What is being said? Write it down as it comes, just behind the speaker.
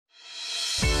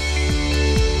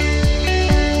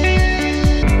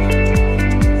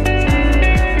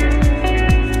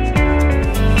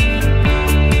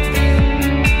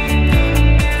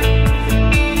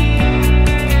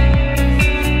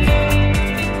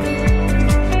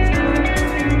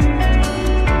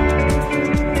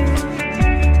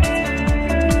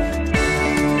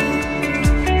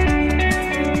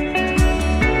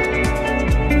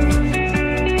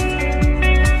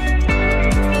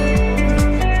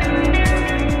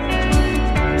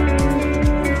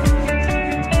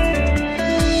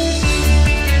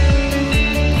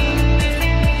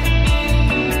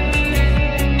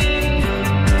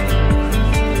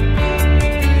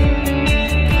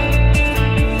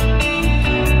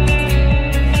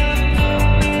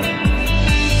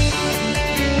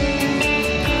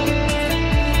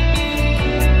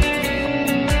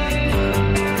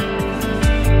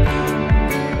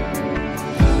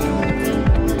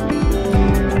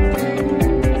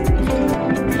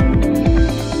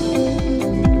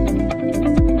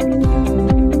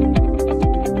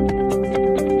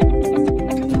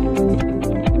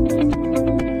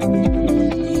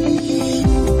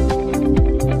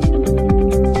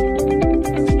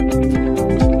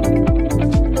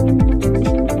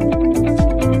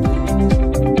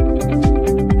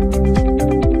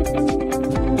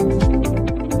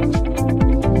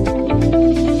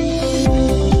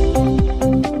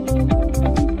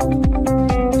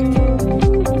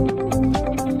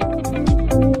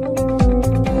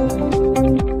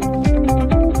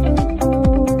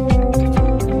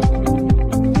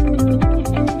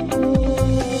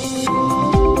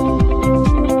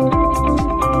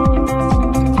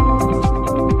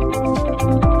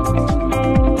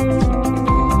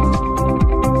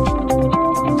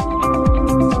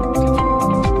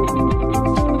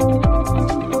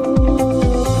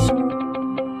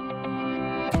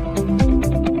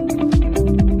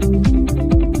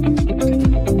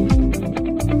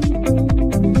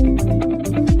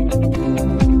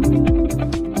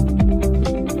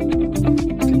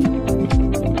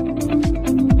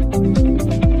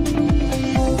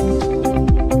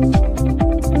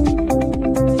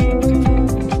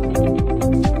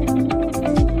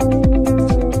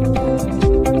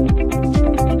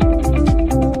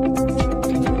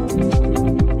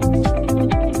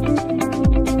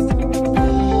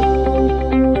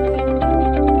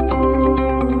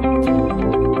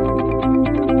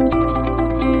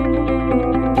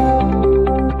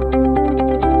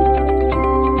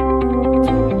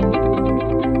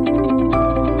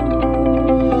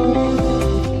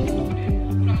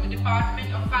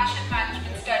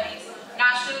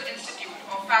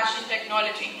Fashion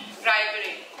Technology,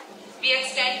 Raebareli. We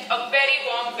extend a very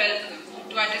warm welcome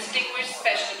to our distinguished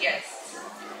special guests.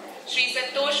 Shri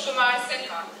Santosh Kumar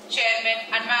Sinha, Chairman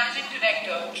and Managing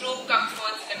Director, Troop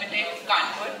Comforts Limited,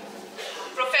 Kanpur.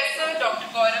 Professor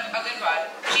Dr. Gaurav Agarwal,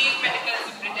 Chief Medical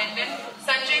Superintendent,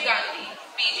 Sanjay Gandhi,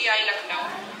 PGI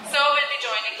Lucknow. Sir will be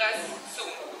joining us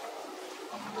soon.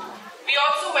 We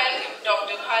also welcome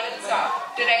Dr. Khalid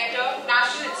Saab, Director,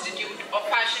 National Institute of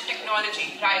Fashion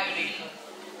Technology, Raebareli.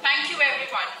 Thank you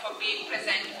everyone for being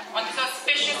present on this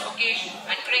auspicious occasion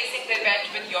and gracing the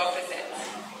event with your presence.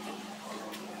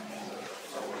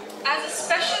 As a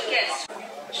special guest,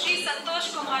 Shri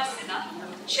Santosh Kumar Sinha,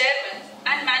 Chairman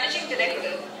and Managing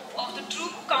Director of the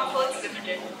Troop Comforts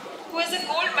Limited, who is a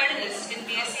gold medalist in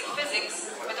BSc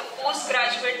Physics with a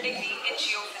postgraduate degree in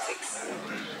Geophysics.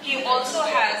 He also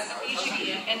has a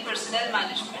PGDM in Personnel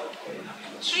Management.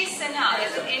 Shri Sinha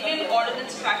is an Indian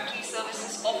Ordnance Factory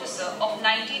Services Officer of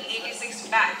 1986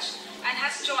 batch and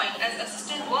has joined as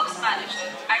Assistant Works Manager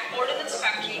at Ordnance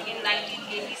Factory in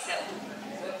 1987.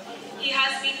 He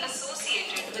has been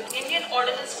associated with Indian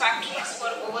Ordnance Factories for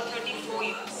over 34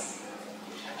 years.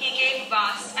 He gained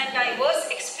vast and diverse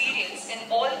experience in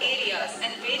all areas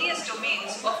and various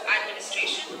domains of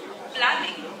administration,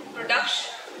 planning, production,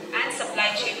 and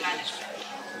supply chain management.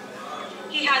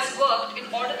 He has worked in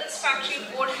Ordnance Factory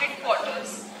Board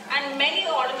headquarters and many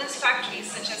ordnance factories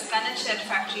such as Gun and Shed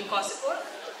Factory Kausapur,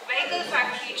 Vehicle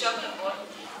Factory Jabalpur,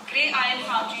 Grey Iron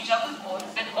Foundry Jabalpur,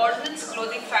 and Ordnance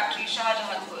Clothing Factory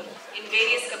Shahjahanpur in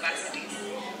various capacities.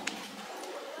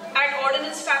 At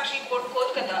Ordnance Factory Board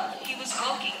Kolkata, he was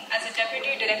working as a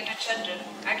Deputy Director General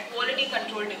at Quality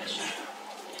Control Division.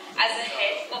 As a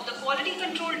head of the Quality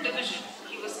Control Division,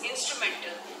 he was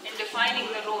instrumental in defining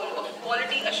the role of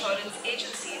quality assurance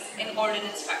agencies in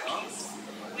ordnance factories.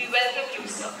 We welcome you,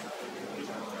 sir.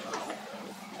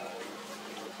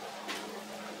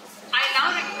 I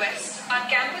now request our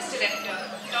campus director,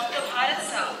 Dr. Bharat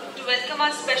Saab, to welcome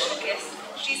our special guest,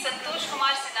 Shri Santosh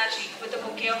Kumar Sinha ji, with a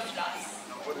bouquet of flowers.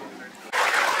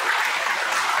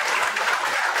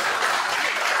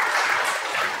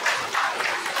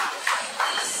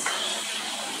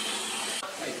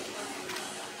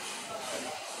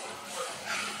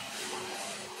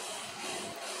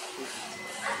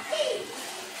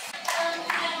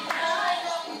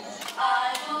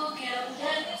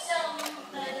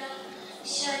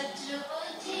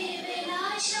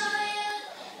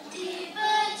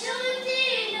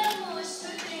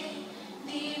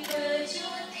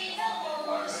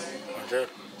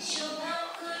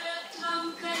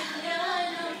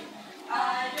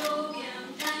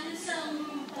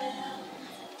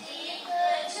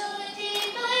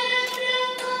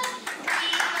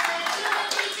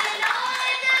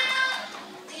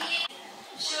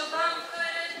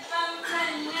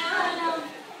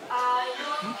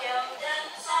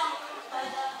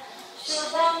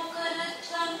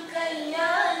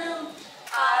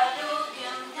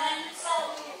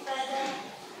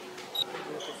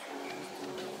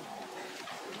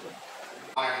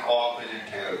 And all present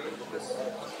here.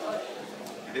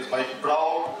 It is my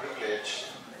proud privilege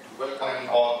to welcome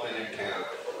all present here.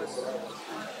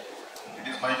 It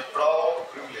is my proud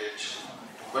privilege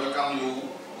to welcome you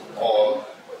all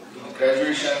to the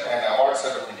graduation and award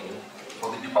ceremony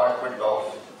for the Department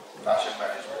of Fashion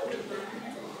Management.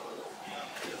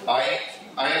 I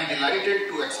am delighted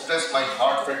to express my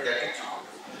heartfelt gratitude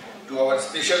to our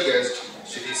special guest,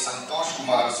 Shri Santosh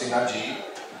Kumar Sinha ji,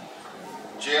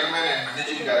 Chairman and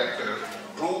Managing Director,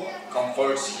 Troop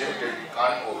Comforts Limited,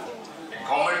 Kanpur, a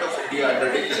Government of India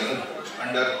undertaken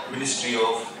under Ministry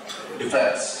of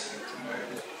Defence.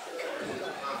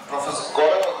 Professor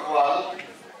Gaurav Agarwal,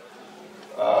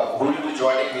 who will be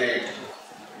joining late,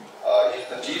 is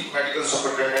the Chief Medical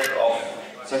Superintendent of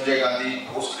Sanjay Gandhi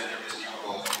Postgraduate Institute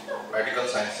of Medical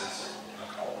Sciences.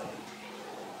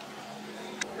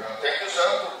 Thank you, sir,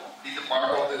 to be the part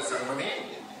of this ceremony.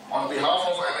 On behalf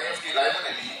of MFM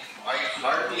Graduation, I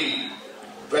heartily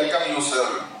welcome you,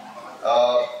 sir.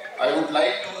 I would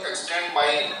like to extend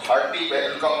my hearty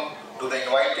welcome to the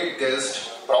invited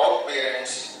guests, proud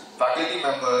parents, faculty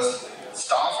members,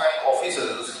 staff and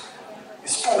officers,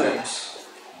 students,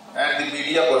 and the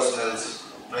media personnel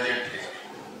present here.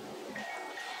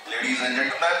 Ladies and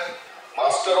gentlemen,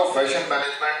 Master of Fashion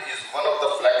Management is one of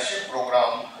the flagship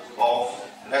programs of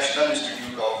National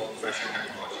Institute of Fashion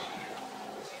Technology.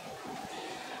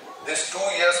 This 2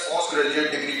 years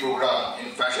postgraduate degree program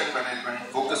in fashion management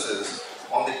focuses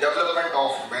on the development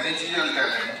of managerial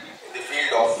talent in the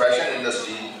field of fashion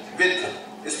industry with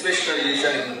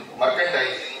specialization in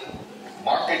merchandising,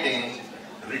 marketing,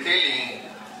 retailing,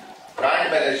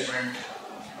 brand management,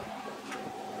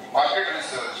 market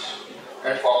research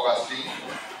and forecasting.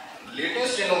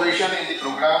 Latest innovation in the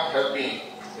program have been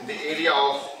in the area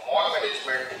of mall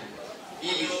management,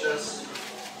 e-business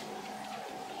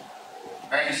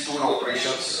and store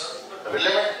operations.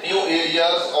 Relevant new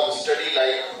areas of study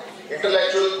like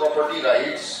intellectual property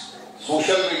rights,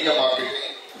 social media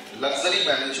marketing, luxury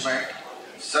management,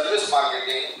 service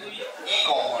marketing,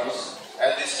 e-commerce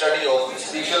and the study of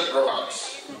special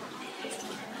products.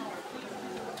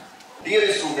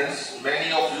 Dear students,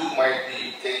 many of you might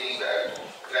be thinking that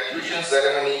graduation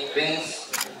ceremony brings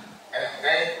an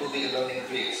end to the learning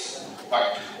phase,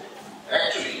 but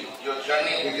actually your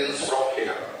journey begins from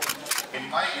here. In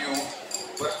my view,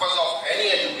 purpose of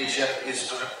any education is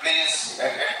to replace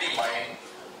an empty mind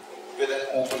with an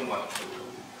open one.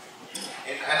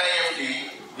 In NIFT,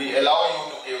 we allow you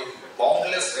to give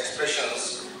boundless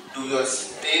expressions to your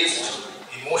taste,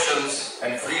 emotions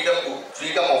and freedom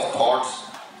of thoughts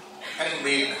and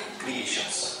make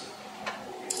creations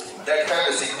that have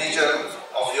a signature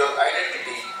of your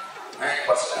identity and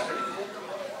personality.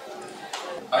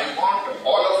 I want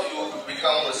all of you to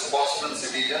become responsible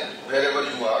citizens wherever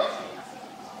you are.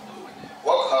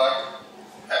 Work hard,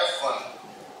 have fun,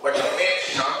 but remain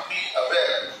sharply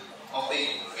aware of the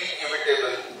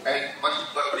inevitable and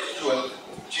perpetual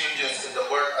changes in the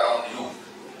world around you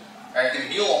and the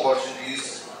new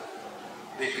opportunities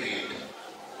they create.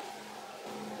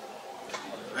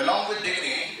 Along with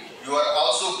degree, you are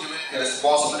also given a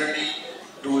responsibility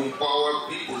to empower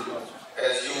people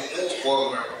as you move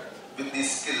forward with the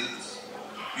skills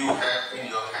you have in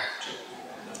your hand.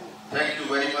 Thank you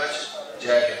very much.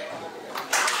 Jai Hind.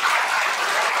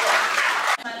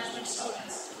 Management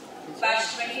students,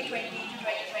 batch 2020 to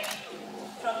 2022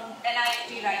 from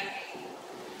NIFT Raipur.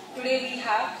 Today we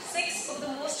have 6 of the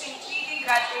most intriguing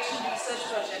graduation research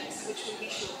projects which will be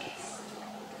showcased.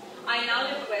 I now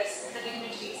request the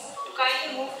dignitaries to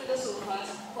kindly move to the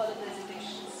sofas for the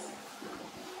presentations.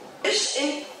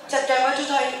 In September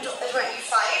 2005-2007,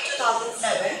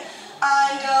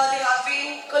 and they have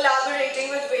been collaborating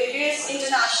with various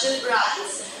international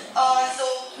brands. So,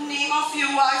 name a few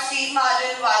are Steve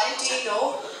Madden,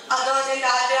 Valentino. Other than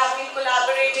that, they have been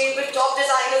collaborating with top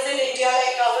designers in India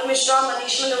like Rahul Mishra,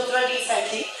 Manish Malhotra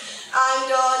recently, and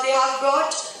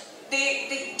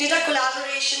they did a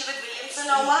collaboration with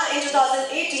Sonoma in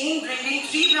 2018, bringing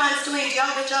 3 brands to India,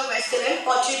 which are Western,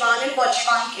 Potriban and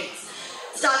Potriban Kids.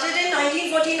 Started in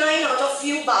 1949 out of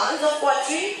few bands of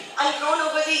pottery and grown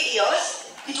over the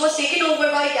years. It was taken over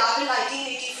by Gap in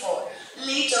 1984.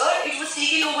 Later, it was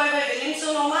taken over by William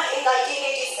Sonoma in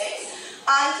 1986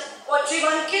 and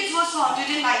Potriban Kids was founded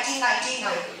in 1999.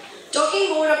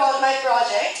 Talking more about my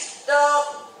project, the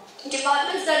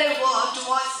departments that I worked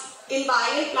was in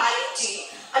buying and planning team.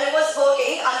 And I was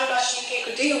working under Rashmi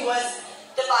Kekuti, who was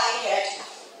the buying head.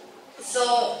 So,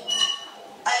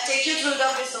 I'll take you through the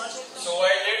research. So,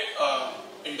 I did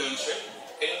internship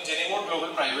in Genimo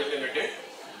Global Private Limited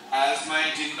as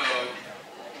my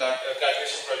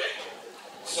graduation project.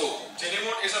 So,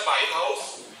 Genimo is a buying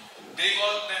house. They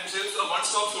call themselves a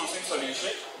one-stop sourcing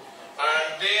solution,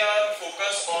 and they are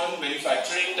focused on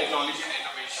manufacturing, technology and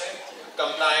innovation,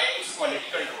 compliance, quality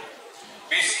control.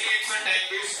 Basically, it's a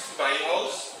tech-based buying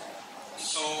house,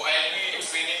 so I'll be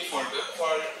explaining further for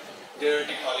their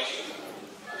technology.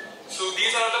 So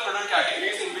these are the product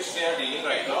categories in which they are dealing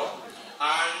right now,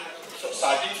 and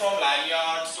starting from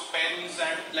lanyards to pens,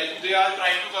 and like they are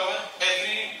trying to cover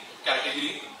every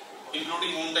category,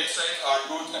 including home textiles, hard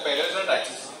goods, apparel and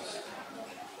accessories.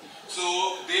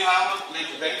 So they have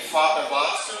like very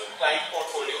vast client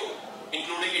portfolio,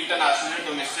 including international and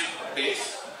domestic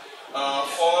base.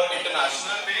 For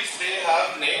international base, they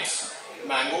have Next,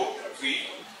 Mango, Wheat,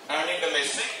 and in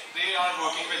domestic, they are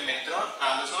working with Myntra,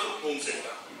 Amazon, Home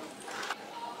Center.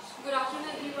 Good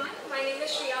afternoon, everyone. My name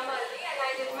is Shriya Malvi, and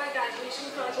I did my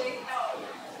graduation project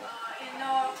in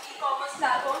an e-commerce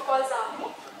platform called Zamu.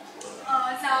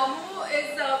 Zamu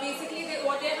is basically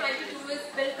what they are trying to do is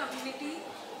build community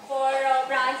for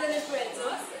brands and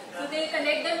influencers. So they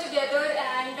connect them together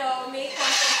and make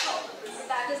content shop. So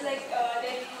that is like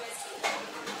their USP.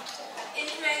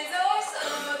 Influencers,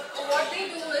 what they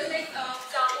do is like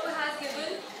Zamu has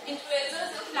given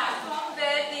influencers a platform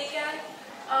where they can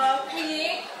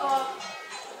create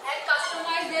and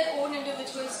customize their own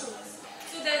individual stores.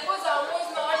 So therefore Zamu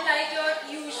is not like your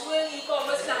usual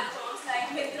e-commerce platforms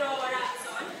like Myntra or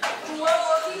Amazon who are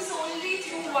working solely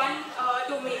through one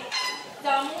domain.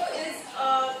 Zamu is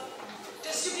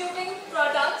distributing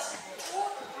products to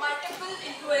multiple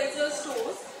influencer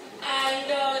stores, and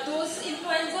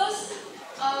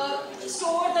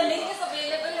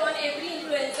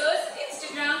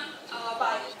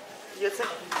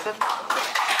Good job.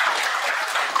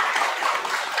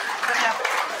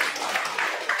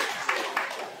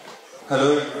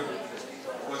 Hello everyone.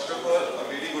 First of all, a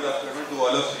very good afternoon to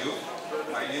all of you.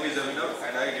 My name is Abhinav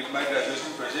and I did my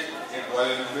graduation project in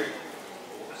Royal Enfield.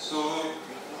 So,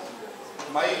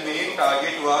 my main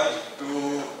target was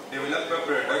to develop a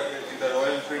product in the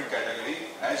Royal Enfield category.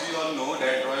 As you all know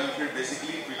that Royal Enfield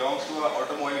basically belongs to our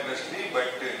automobile industry,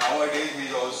 but nowadays he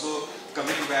is also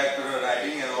coming back to the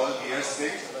riding and all gears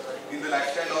things in the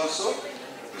lifestyle also.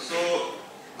 So,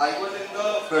 I was in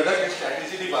the product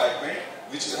strategy department,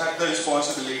 which had the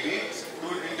responsibility to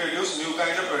introduce new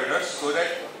kind of products so that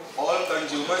all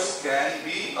consumers can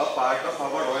be a part of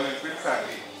our Royal Enfield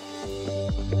family.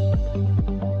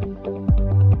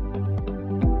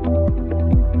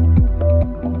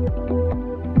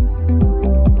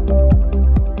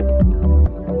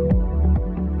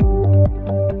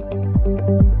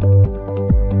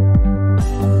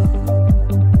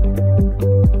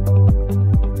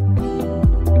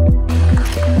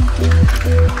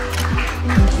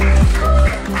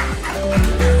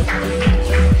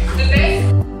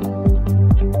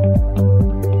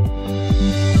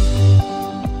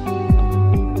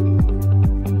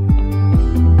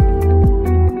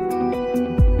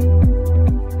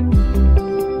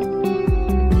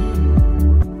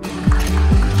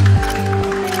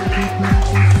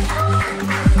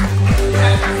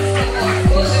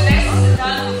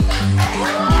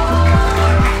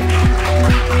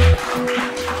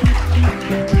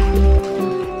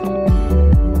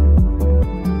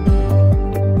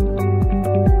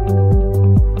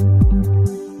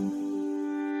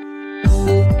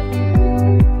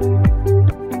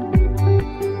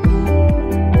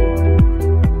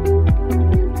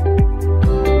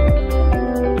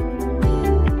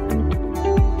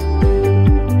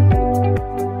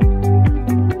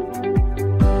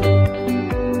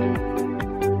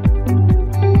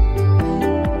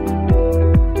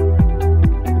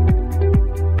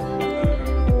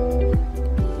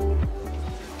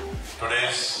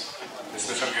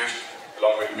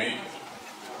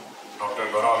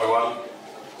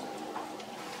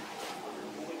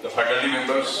 The faculty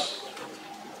members,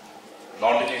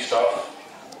 non-teaching staff,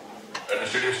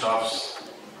 administrative staffs,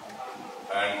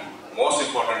 and most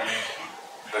importantly,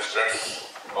 the students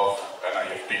of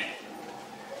NIFT.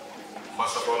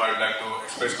 First of all, I would like to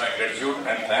express my gratitude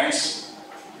and thanks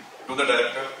to the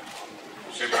director,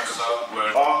 Shri Bhatt, who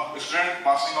a student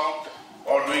passing out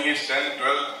or doing his 10th,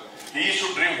 12th, he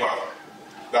should dream for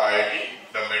the IIT,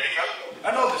 the medical,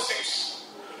 and all these things.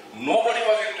 Nobody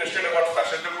was interested about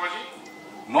fashion technology.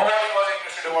 Nobody was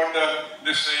interested about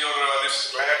this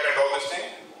clad and all this thing.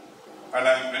 And I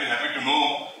am very happy to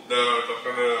know the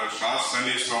Dr. Shah's son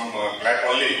is from clad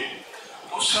only.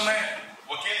 उस समय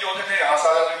वकील जो होते थे यहाँ से आ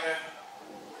जाते थे.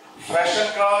 फैशन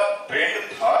का ट्रेंड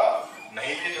था,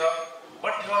 नहीं भी था,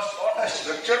 but it was not a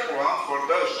structured program for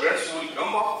the students who will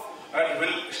come up and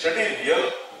will study real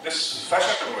this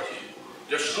fashion technology.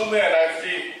 जब शुरू में NIFT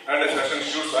and fashion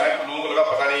institutes आए तो लोगों को लगा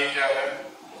पता नहीं क्या है.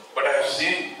 But I have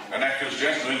seen NIFT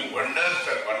students doing wonders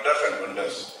and wonders and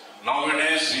wonders.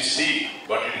 Nowadays we see,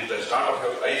 but it is the start of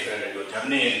your life and your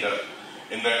journey in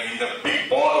the big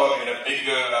pond or in a big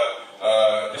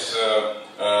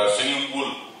swimming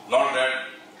pool. Not that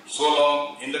so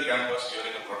long in the campus you are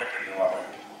in a protected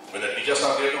environment. Where the teachers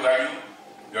are there to guide you,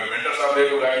 your mentors are there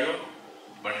to guide you.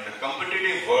 But in the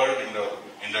competitive world, in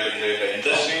the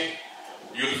industry,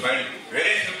 you will find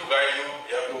very few to guide you.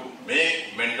 You have to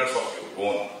make mentors of your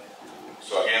own.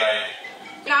 So again, I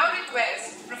now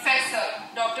request Professor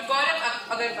Dr. Gaurav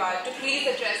Agarwal to please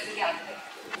address the gathering.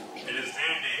 It is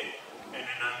their day, and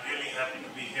I'm really happy to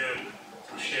be here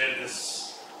to share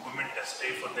this momentous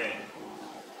day for them.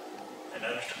 And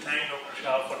I wish to thank Dr.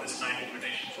 Shah for this kind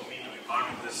invitation for me to be part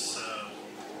of this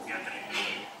gathering.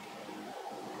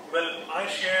 Well, I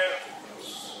share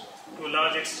to a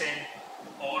large extent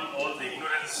all the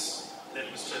ignorance that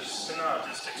Mr. Sinha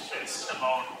just expressed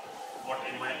about what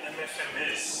my MFM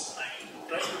is. I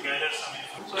try to gather some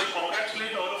information. So I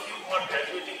congratulate all of you who are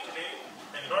graduating today,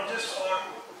 and not just for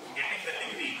getting the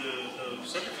degree, the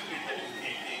certificate that you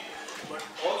take, but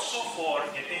also for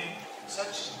getting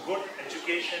such good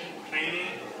education,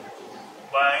 training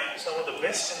by some of the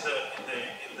best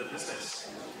in the business.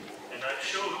 And I'm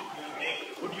sure you will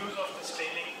make good use of this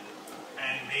training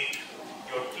and make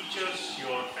your teachers,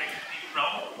 your faculty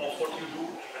proud of what you do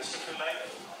in the rest of your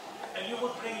life. And you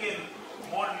would bring in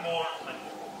more and more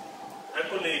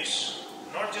accolades,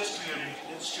 not just to your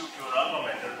institute, your alma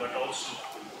mater, but also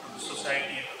to the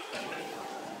society and to the country.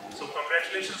 So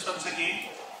congratulations once again,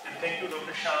 and thank you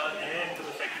Dr. Shah and to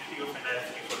the faculty of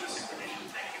NIFT for this invitation.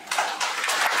 Thank you.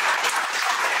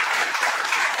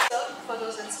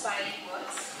 inspiring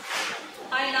words.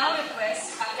 I now request